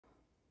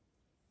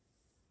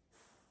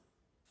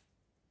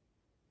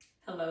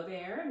Hello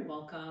there and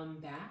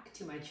welcome back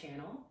to my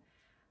channel.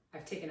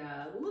 I've taken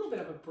a little bit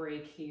of a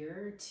break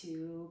here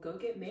to go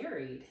get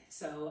married.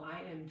 So I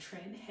am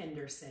Trin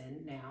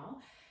Henderson now.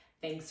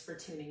 Thanks for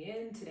tuning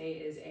in. Today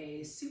is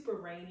a super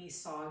rainy,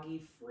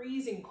 soggy,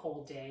 freezing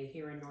cold day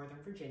here in Northern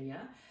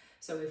Virginia.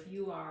 So if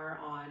you are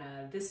on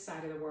this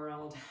side of the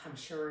world, I'm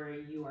sure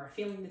you are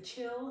feeling the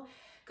chill.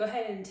 Go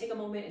ahead and take a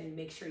moment and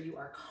make sure you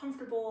are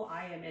comfortable.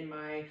 I am in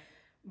my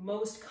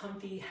most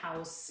comfy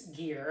house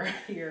gear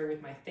here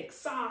with my thick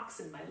socks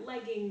and my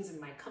leggings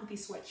and my comfy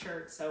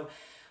sweatshirt. So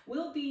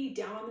we'll be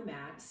down on the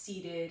mat,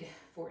 seated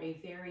for a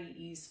very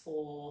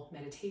easeful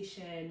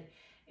meditation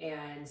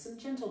and some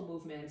gentle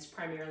movements,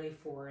 primarily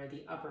for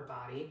the upper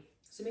body.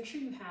 So make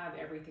sure you have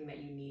everything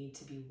that you need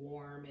to be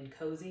warm and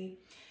cozy.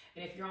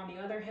 And if you're on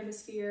the other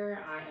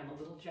hemisphere, I am a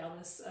little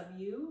jealous of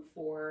you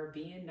for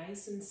being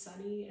nice and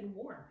sunny and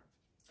warm.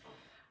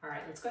 All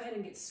right, let's go ahead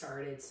and get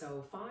started.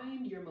 So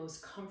find your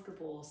most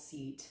comfortable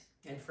seat.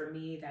 And for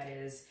me, that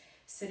is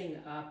sitting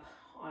up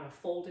on a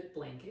folded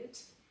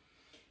blanket.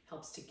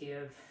 Helps to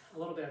give a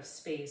little bit of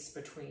space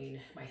between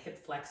my hip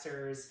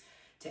flexors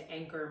to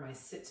anchor my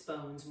sits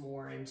bones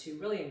more and to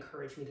really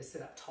encourage me to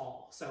sit up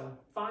tall. So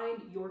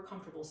find your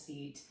comfortable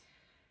seat.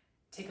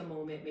 Take a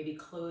moment, maybe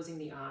closing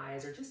the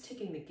eyes or just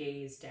taking the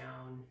gaze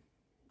down,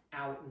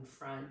 out in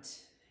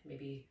front,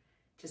 maybe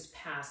just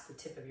past the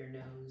tip of your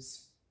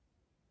nose.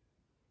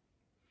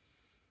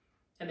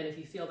 And then if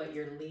you feel that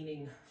you're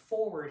leaning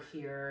forward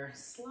here,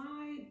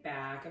 slide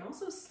back and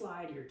also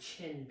slide your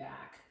chin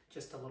back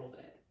just a little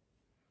bit.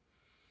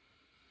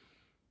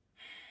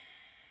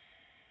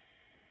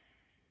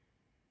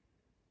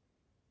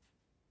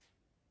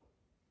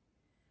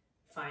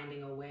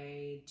 Finding a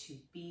way to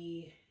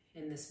be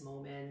in this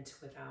moment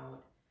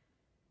without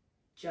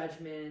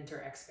judgment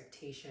or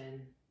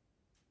expectation.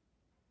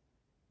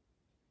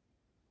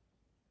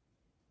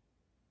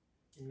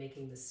 And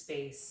making the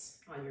space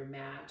on your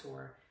mat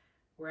or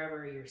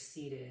wherever you're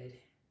seated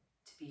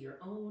to be your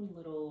own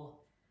little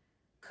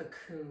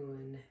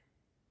cocoon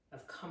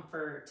of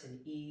comfort and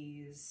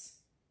ease,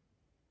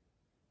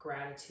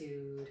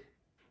 gratitude,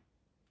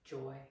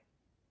 joy.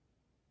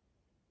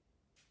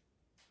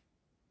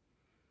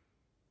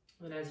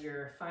 And as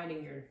you're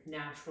finding your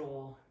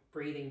natural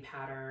breathing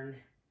pattern,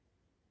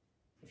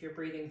 if you're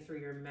breathing through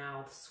your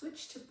mouth,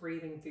 switch to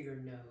breathing through your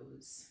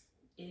nose,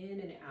 in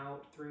and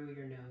out through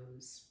your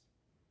nose.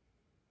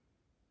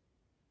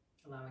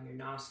 Allowing your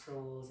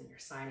nostrils and your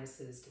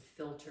sinuses to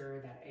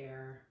filter that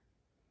air,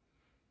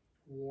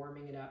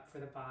 warming it up for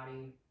the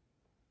body,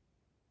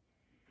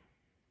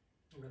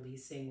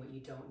 releasing what you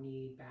don't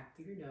need back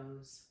through your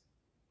nose.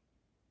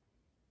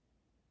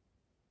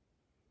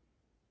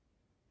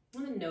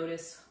 And then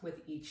notice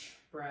with each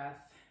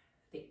breath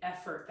the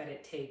effort that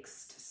it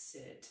takes to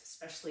sit,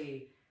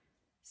 especially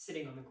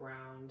sitting on the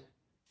ground.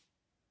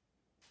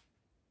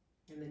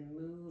 And then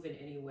move in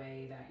any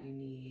way that you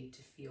need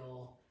to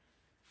feel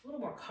a little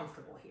more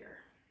comfortable here.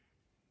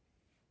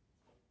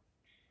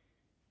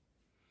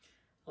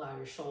 Allow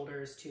your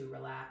shoulders to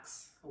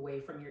relax away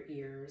from your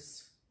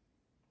ears.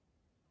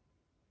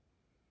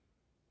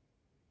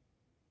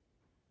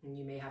 And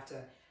you may have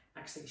to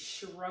actually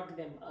shrug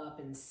them up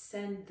and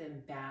send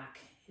them back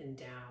and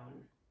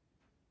down.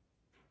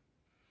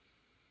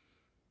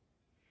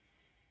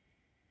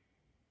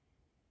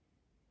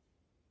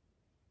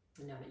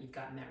 And now that you've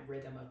gotten that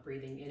rhythm of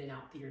breathing in and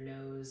out through your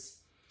nose,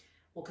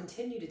 we'll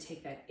continue to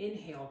take that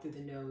inhale through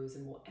the nose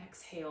and we'll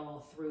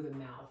exhale through the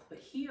mouth. But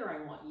here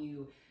I want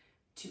you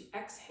to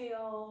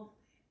exhale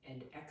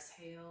and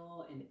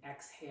exhale and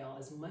exhale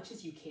as much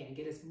as you can.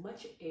 Get as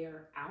much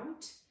air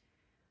out,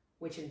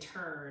 which in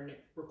turn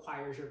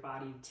requires your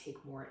body to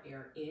take more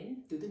air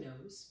in through the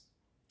nose.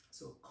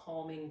 So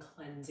calming,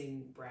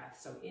 cleansing breath.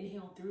 So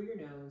inhale through your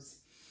nose,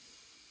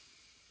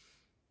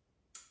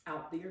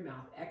 out through your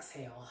mouth,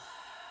 exhale.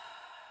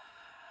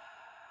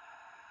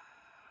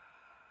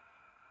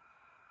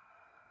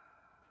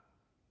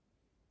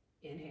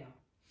 Inhale.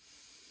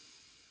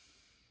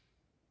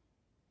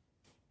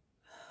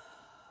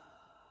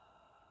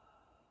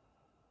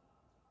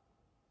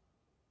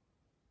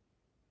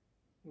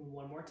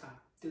 One more time,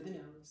 through the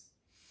nose.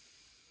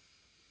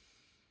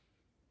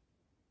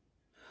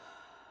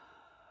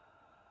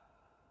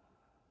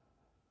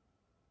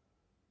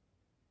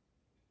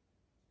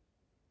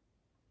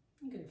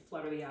 You can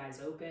flutter the eyes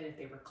open if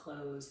they were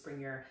closed. Bring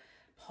your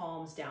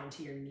palms down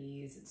to your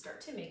knees and start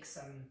to make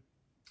some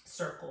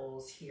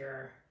circles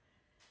here.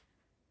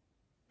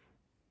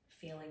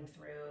 Feeling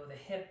through the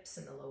hips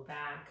and the low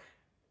back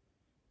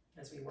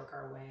as we work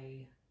our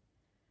way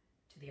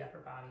to the upper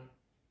body.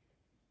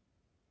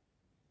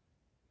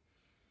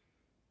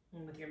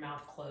 And with your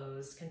mouth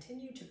closed,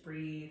 continue to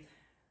breathe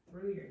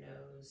through your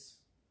nose.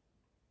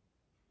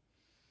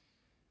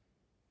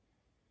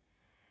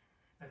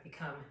 I've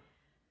become,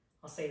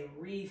 I'll say,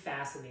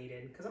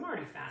 re-fascinated, because I'm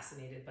already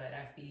fascinated, but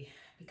I've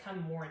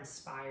become more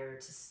inspired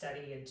to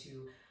study and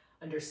to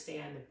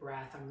understand the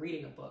breath. I'm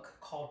reading a book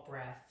called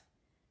Breath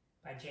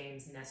by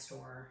James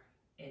Nestor,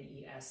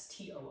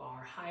 Nestor.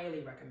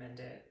 Highly recommend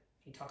it.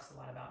 He talks a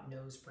lot about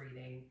nose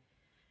breathing,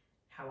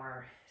 how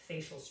our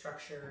facial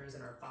structures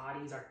and our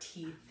bodies, our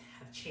teeth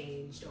have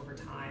changed over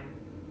time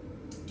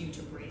due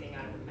to breathing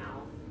out of the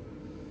mouth.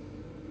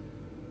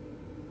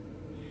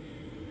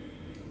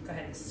 Go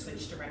ahead and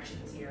switch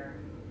directions here.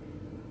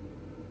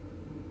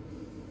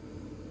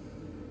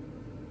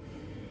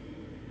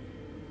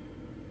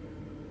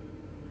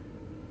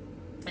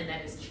 And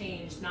that has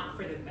changed, not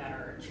for the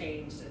better,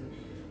 changed in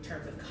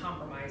terms of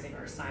compromising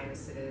our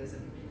sinuses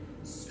and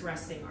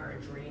stressing our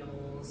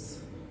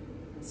adrenals,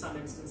 in some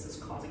instances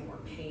causing more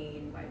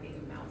pain by being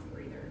a mouth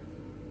breather.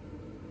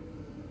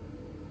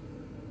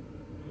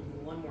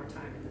 One more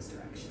time in this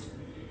direction.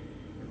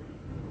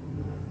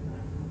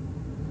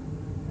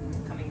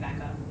 Coming back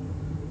up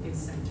through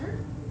center.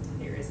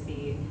 Here is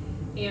the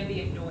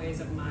ambient noise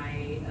of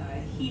my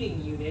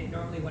heating unit.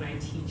 Normally when I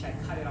teach, I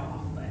cut it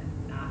off, but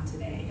not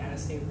today. Gotta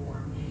stay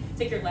warm.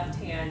 Take your left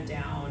hand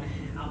down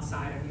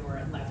outside of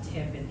your left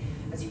hip, and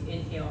as you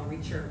inhale,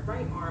 reach your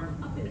right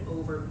arm up and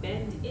over,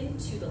 bend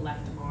into the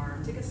left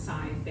arm, take a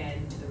side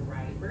bend to the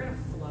right. We're gonna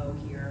flow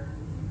here.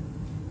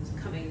 So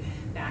coming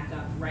back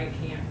up, right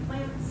hand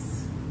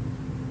plants,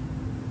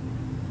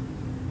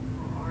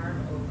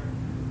 arm over.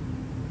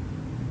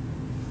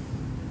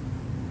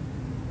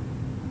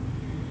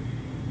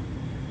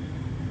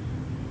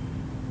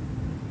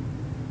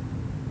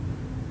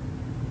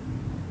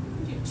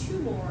 Do 2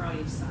 more on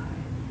each side.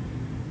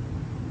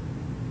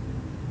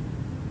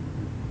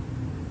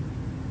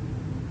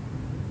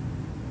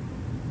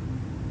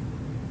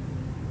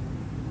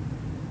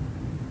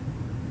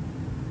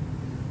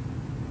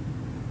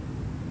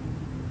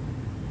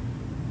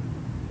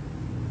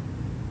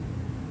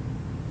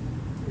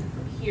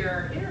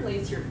 Here,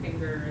 interlace your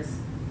fingers,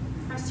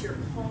 press your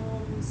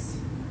palms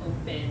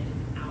open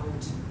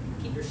out,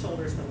 keep your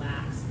shoulders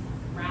relaxed,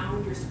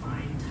 round your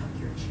spine,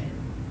 tuck your chin.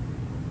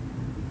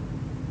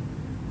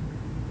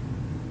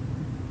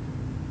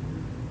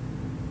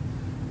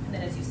 And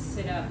then as you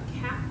sit up,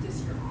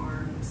 cactus your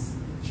arms,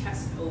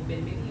 chest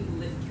open, maybe you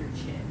lift your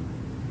chin.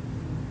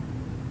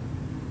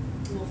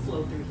 And we'll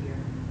flow through here.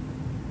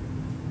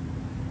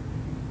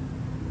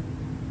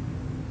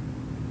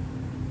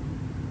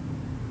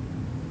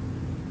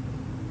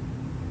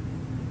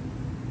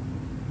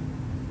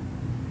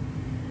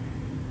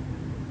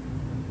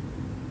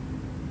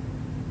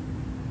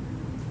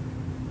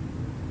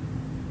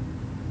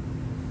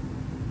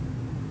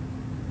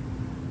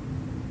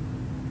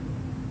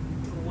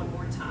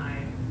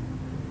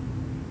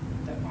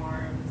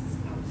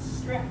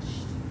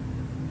 Stretched.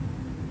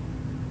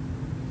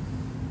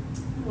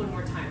 One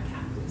more time,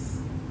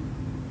 cactus.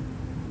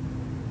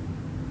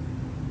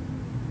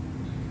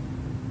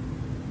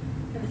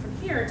 And then from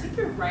here, take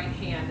your right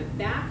hand, the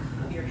back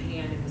of your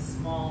hand in the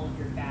small of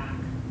your back.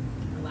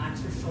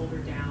 Relax your shoulder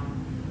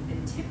down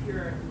and tip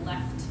your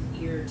left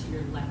ear to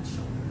your left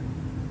shoulder.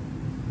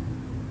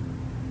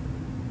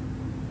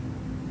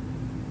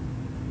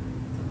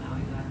 So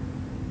allowing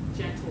a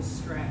gentle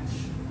stretch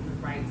on the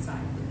right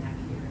side of the neck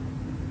here.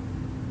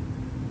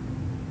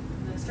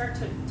 Start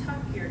to tuck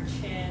your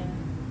chin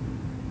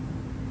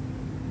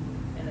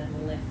and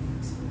then lift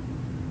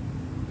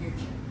your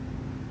chin.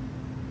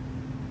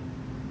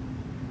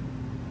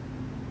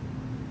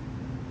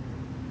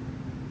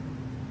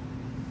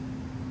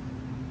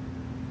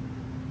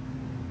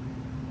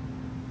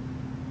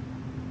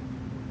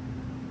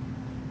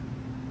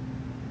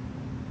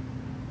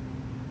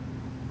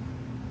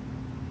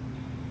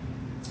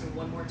 And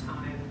one more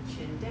time,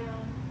 chin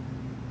down.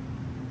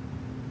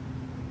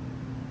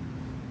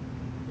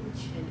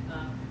 Chin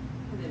up,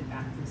 and then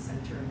back through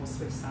center, and we'll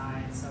switch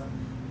sides. So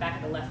back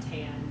of the left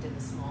hand in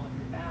the small of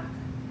your back,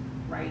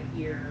 right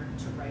ear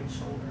to right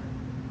shoulder.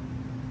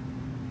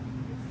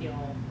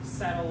 Feel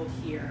settled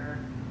here.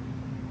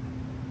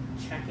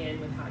 Check in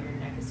with how your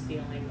neck is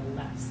feeling, the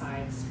left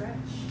side stretch.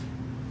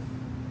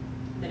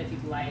 And then if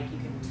you'd like, you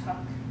can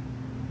tuck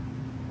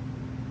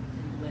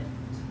and lift.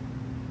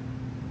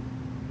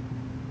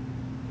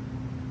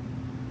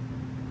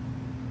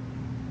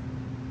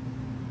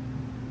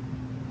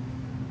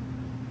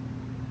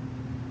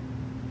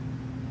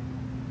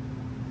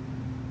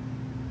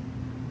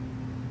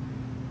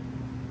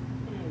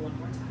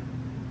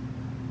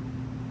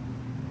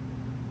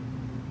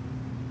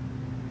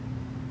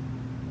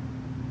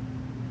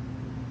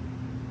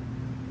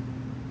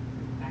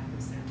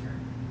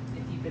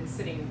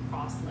 Sitting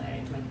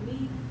cross-legged like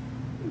me,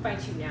 I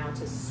invite you now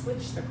to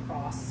switch the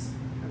cross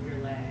of your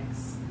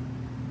legs.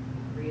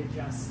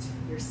 Readjust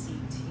your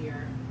seat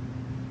here.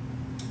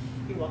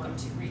 You're welcome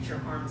to reach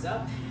your arms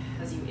up.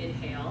 As you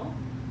inhale,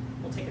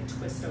 we'll take a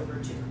twist over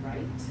to the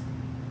right.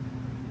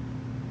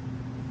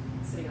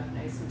 Sitting up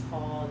nice and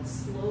tall, and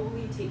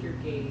slowly take your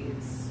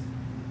gaze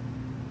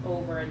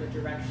over in the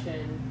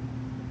direction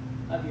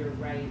of your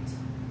right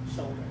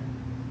shoulder.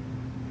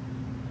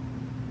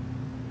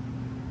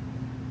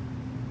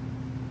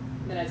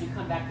 Then as you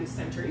come back through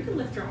center, you can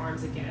lift your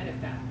arms again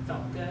if that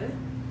felt good.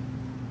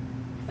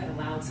 If that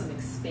allowed some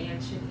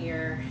expansion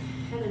here,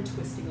 and then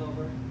twisting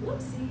over.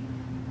 Whoopsie.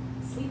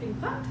 Sleeping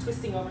Pup,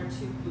 twisting over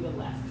to the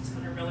left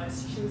when I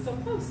realized she was so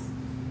close.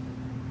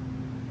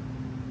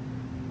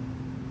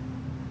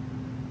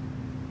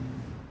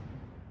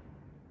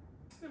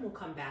 And we'll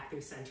come back through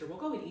center. We'll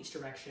go in each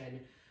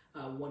direction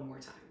one more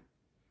time.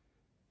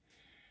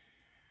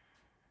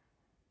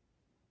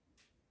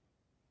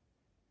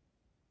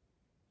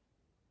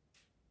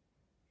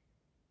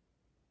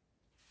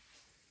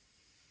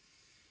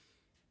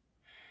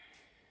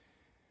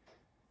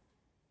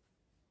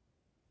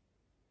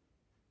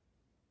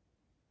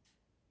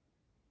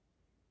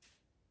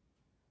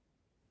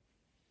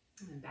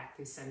 And back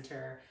through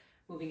center,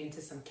 moving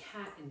into some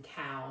cat and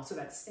cow. So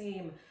that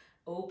same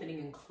opening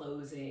and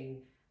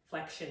closing,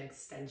 flexion,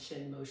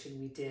 extension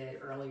motion we did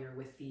earlier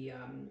with the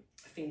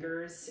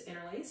fingers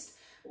interlaced.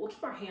 We'll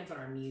keep our hands on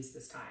our knees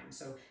this time.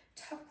 So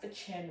tuck the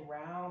chin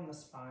round the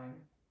spine.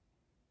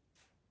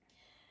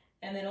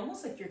 And then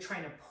almost like you're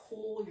trying to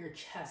pull your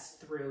chest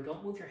through.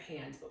 Don't move your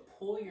hands, but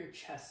pull your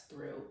chest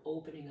through,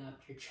 opening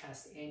up your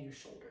chest and your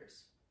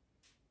shoulders.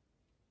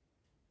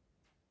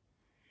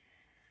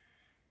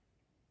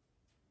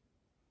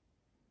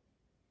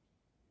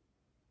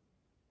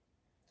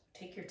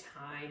 Take your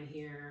time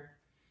here,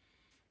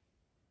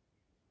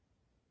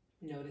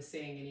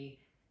 noticing any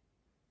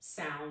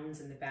sounds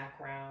in the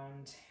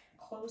background,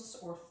 close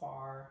or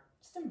far,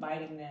 just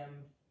inviting them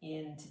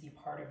in to be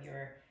part of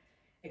your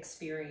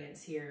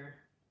experience here.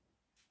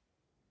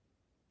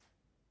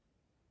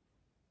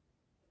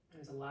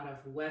 There's a lot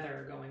of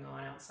weather going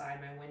on outside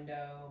my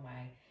window.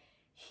 My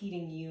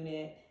heating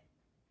unit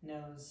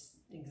knows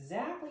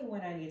exactly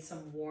when I need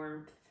some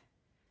warmth.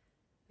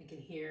 I can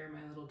hear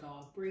my little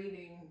dog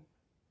breathing.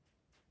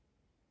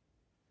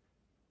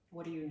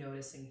 What are you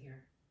noticing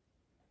here?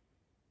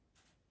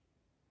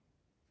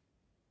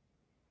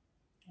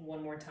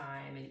 One more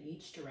time in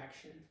each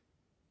direction.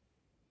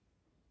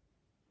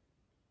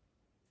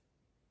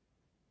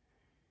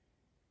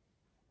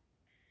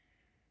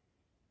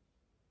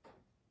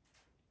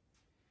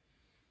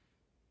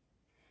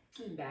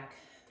 And back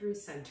through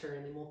center,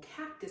 and then we'll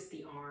cactus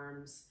the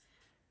arms.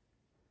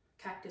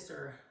 Cactus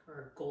or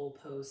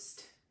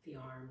goalpost the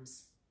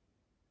arms.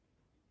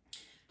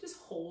 Just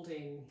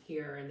holding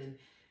here and then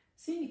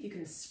seeing if you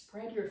can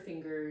spread your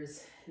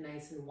fingers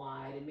nice and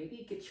wide and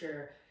maybe get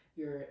your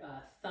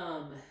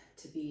thumb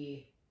to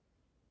be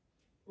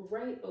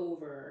right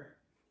over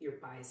your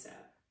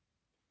bicep.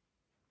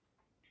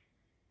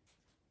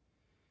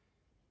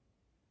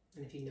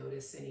 And if you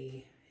notice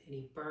any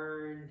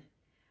burn,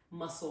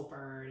 muscle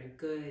burn, a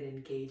good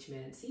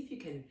engagement, see if you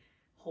can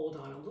hold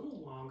on a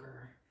little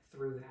longer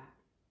through that.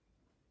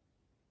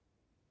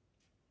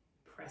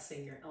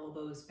 Pressing your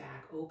elbows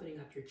back, opening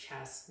up your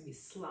chest, maybe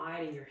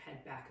sliding your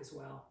head back as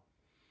well.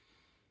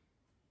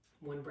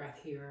 One breath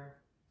here.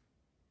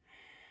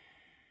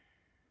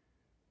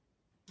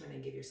 And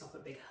then give yourself a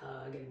big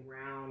hug and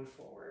round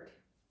forward.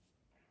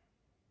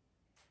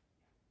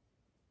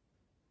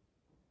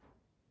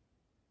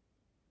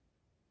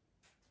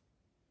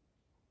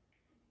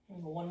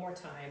 And one more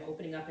time,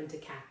 opening up into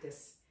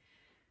cactus.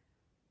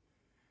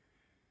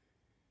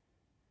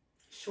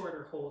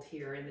 Shorter hold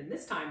here, and then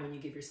this time when you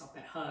give yourself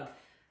that hug,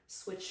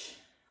 switch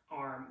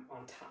arm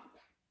on top.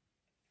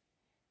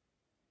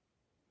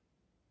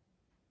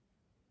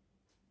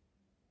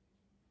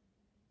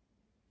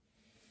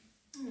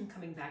 And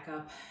coming back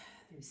up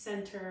through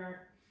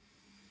center.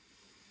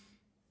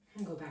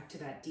 And go back to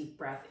that deep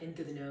breath in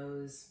through the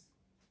nose.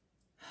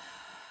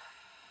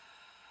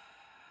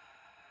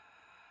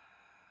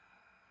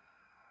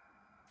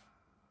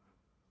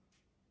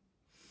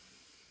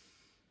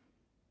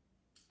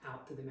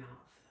 Out through the mouth.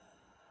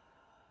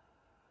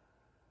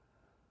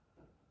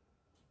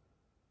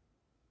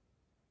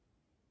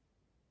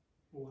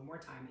 One more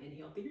time,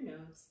 inhale through your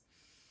nose.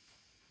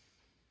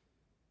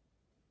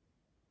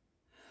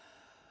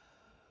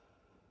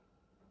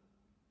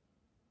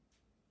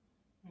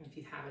 And if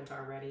you haven't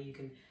already, you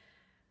can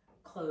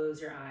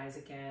close your eyes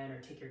again or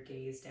take your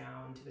gaze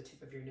down to the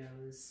tip of your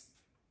nose.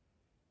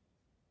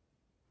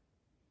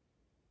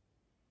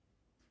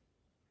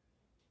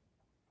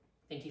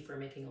 Thank you for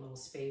making a little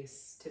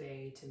space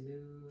today to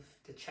move,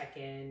 to check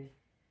in.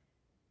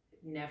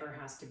 It never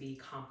has to be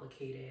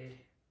complicated.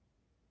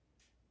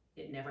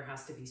 It never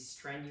has to be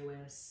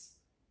strenuous.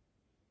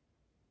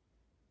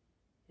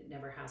 It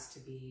never has to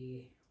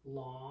be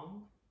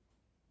long,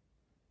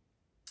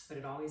 but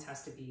it always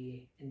has to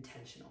be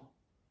intentional.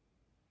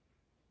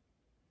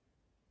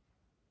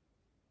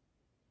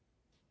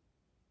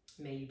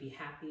 May you be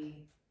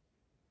happy.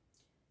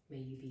 May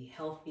you be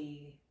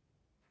healthy.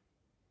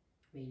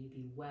 May you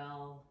be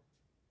well.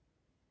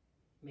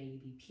 May you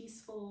be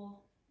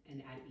peaceful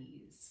and at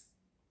ease.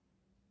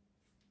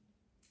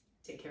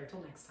 Take care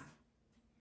till next time.